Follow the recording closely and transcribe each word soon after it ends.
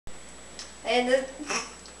And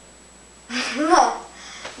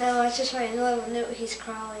no, it's just my little newt. He's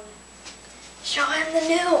crawling. Show him the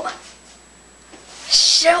newt.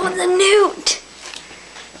 Show the newt.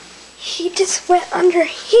 He just went under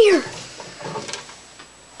here.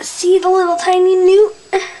 See the little tiny newt?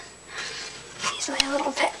 He's my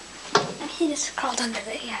little pet. He just crawled under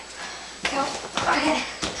there. Yeah. So, okay.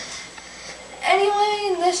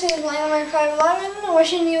 Anyway, this is Landmine 511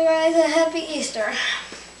 wishing you guys a happy Easter.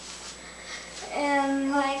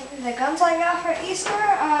 And like the guns I got for Easter,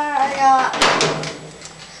 I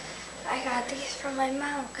got these from my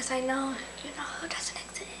mom because I know who doesn't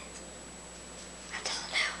exist. I'm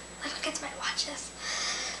telling you, little kids might watch this.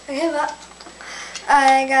 Okay, but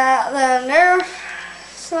I got the Nerf,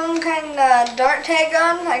 some kind of dart tag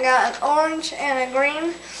gun. I got an orange and a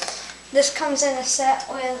green. This comes in a set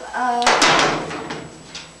with I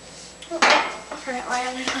forgot my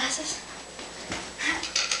other glasses.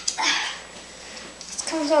 This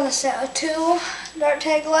comes on a set of 2 dart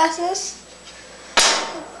tag glasses.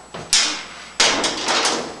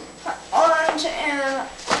 Orange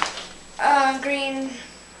and green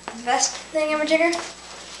vest thingamajigger.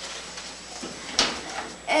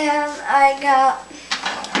 And I got,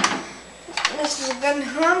 this is a good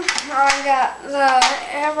one, I got the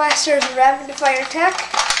Air Blasters Rapid Fire Tech.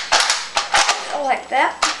 I like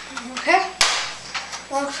that. Okay.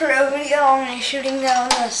 Look for a video on me shooting down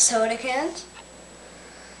the soda cans.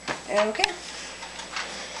 Okay.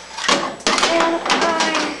 And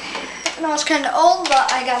I know it's kind of old,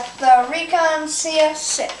 but I got the Recon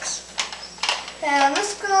CS6. And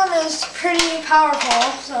this gun is pretty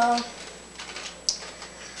powerful, so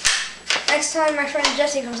next time my friend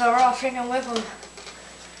Jesse comes over, I'll freaking whip him.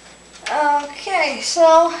 Okay,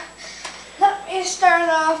 so let me start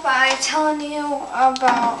off by telling you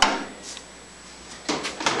about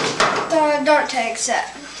the dart tag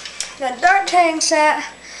set. The dart tag set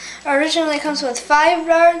originally comes with 5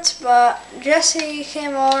 darts, but Jesse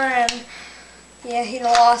came over and yeah, he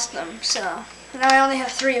lost them, so now I only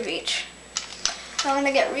have 3 of each. I'm going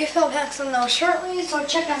to get refill packs on those shortly, so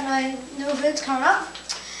check out my new vids coming up.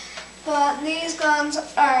 But these guns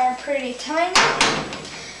are pretty tiny,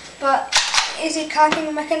 but easy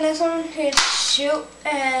cocking mechanism. You just shoot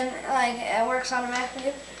and like it works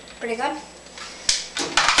automatically. Pretty good.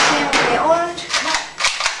 Same with the orange,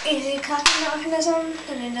 easy cocking mechanism.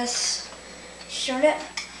 Then you just shoot it.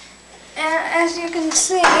 And as you can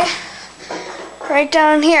see, right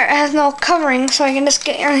down here, it has no covering, so you can just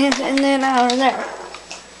get your hands in there and out of there.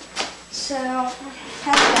 So,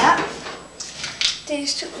 have that.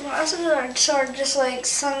 These 2 glasses are sort of just like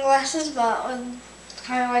sunglasses, but with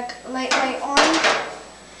kind of like light orange.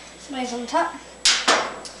 Nice on top.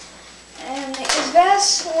 And these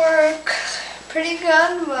vests work pretty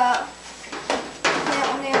good, but they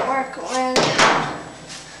only work with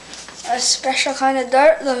a special kind of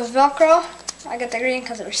dart, the Velcro. I got the green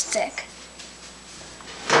because it was thick.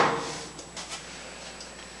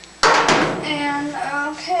 And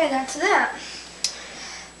okay, that's that.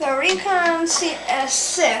 The Recon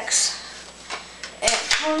CS6, it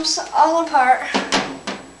comes all apart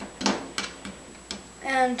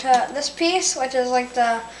and this piece, which is like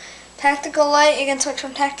the tactical light, you can switch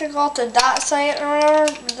from tactical to dot sight or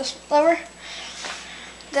whatever with this lever.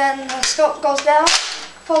 Then the scope goes down,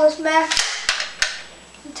 pull this back,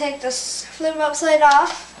 and take this flip up sight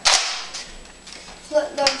off,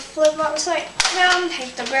 flip the flip up sight down,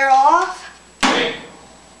 take the barrel off.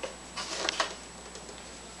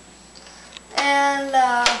 And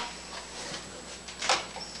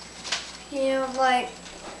you have like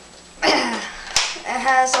it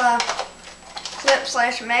has a clip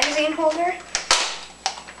 / magazine holder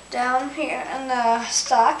down here in the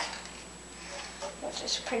stock, which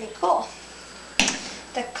is pretty cool.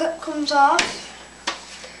 The clip comes off,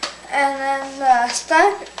 and then the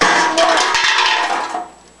stock is more.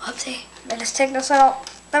 Whoopsie! I just take this out.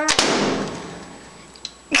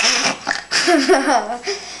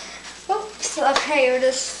 Oops, okay, you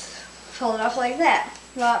just fold it up like that.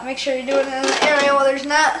 But make sure you do it in an area where there's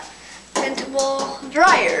not ventable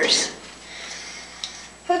dryers.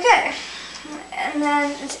 Okay, and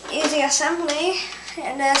then it's easy assembly.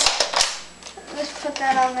 And just put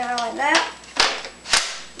that on there like that.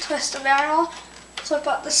 Twist the barrel, flip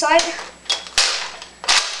up the side,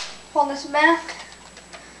 pull this back.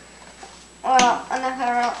 Well, I'm not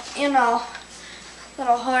gonna,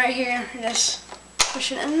 little hole right here, just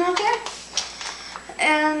push it in, okay?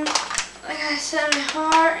 And like I said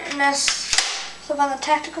before, just flip on the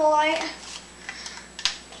tactical light,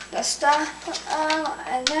 the stuff,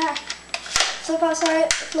 and that. Flip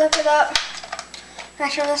outside, flip it up,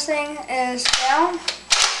 make sure this thing is down.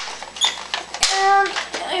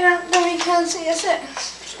 and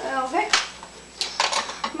CS6. Okay.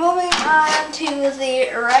 Moving on to the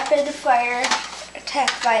Rapid Fire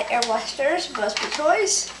Attack by Airblasters BuzzBee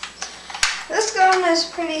Toys. This gun is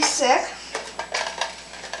pretty sick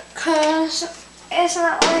because it's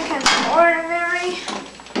not like an ordinary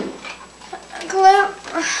clip.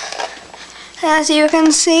 As you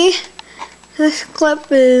can see, this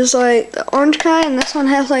clip is like the orange kind, and this one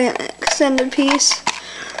has like an extended piece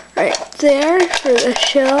right there for the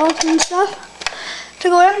shells and stuff to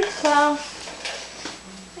go in. So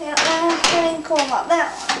yeah, that's pretty cool about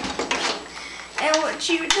that one. And what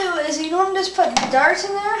you do is you don't just put the darts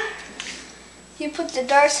in there, you put the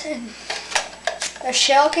darts in the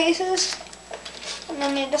shell cases, and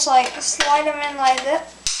then you just like slide them in like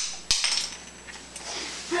that.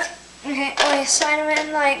 Okay, you slide them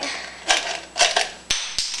in like,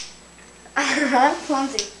 I'm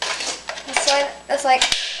clumsy. It's like,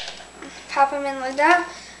 pop them in like that,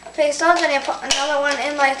 face those, and you put another one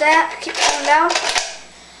in like that, keep going down.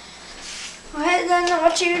 Okay, then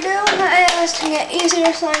what you do is to get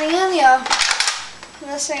easier sliding in, you put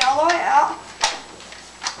this thing all the way out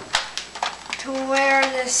to where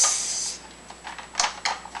this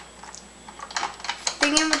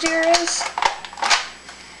thingy material is,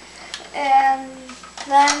 and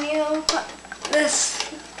then you put this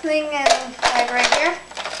thing in like right here.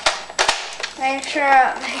 Make sure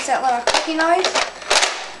it makes that little clicking noise.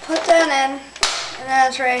 Put that in, and then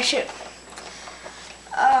it's ready to shoot.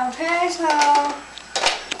 Okay, so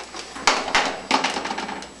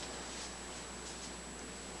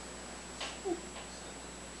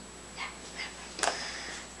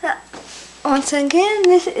once again,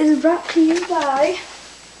 this is brought to you by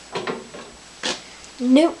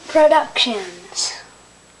Newt Productions.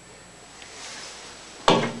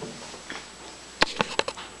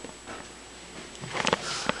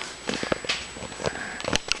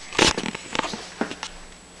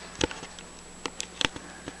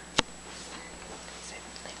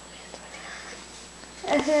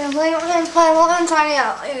 Play one, signing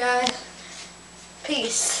out, you guys.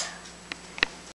 Peace.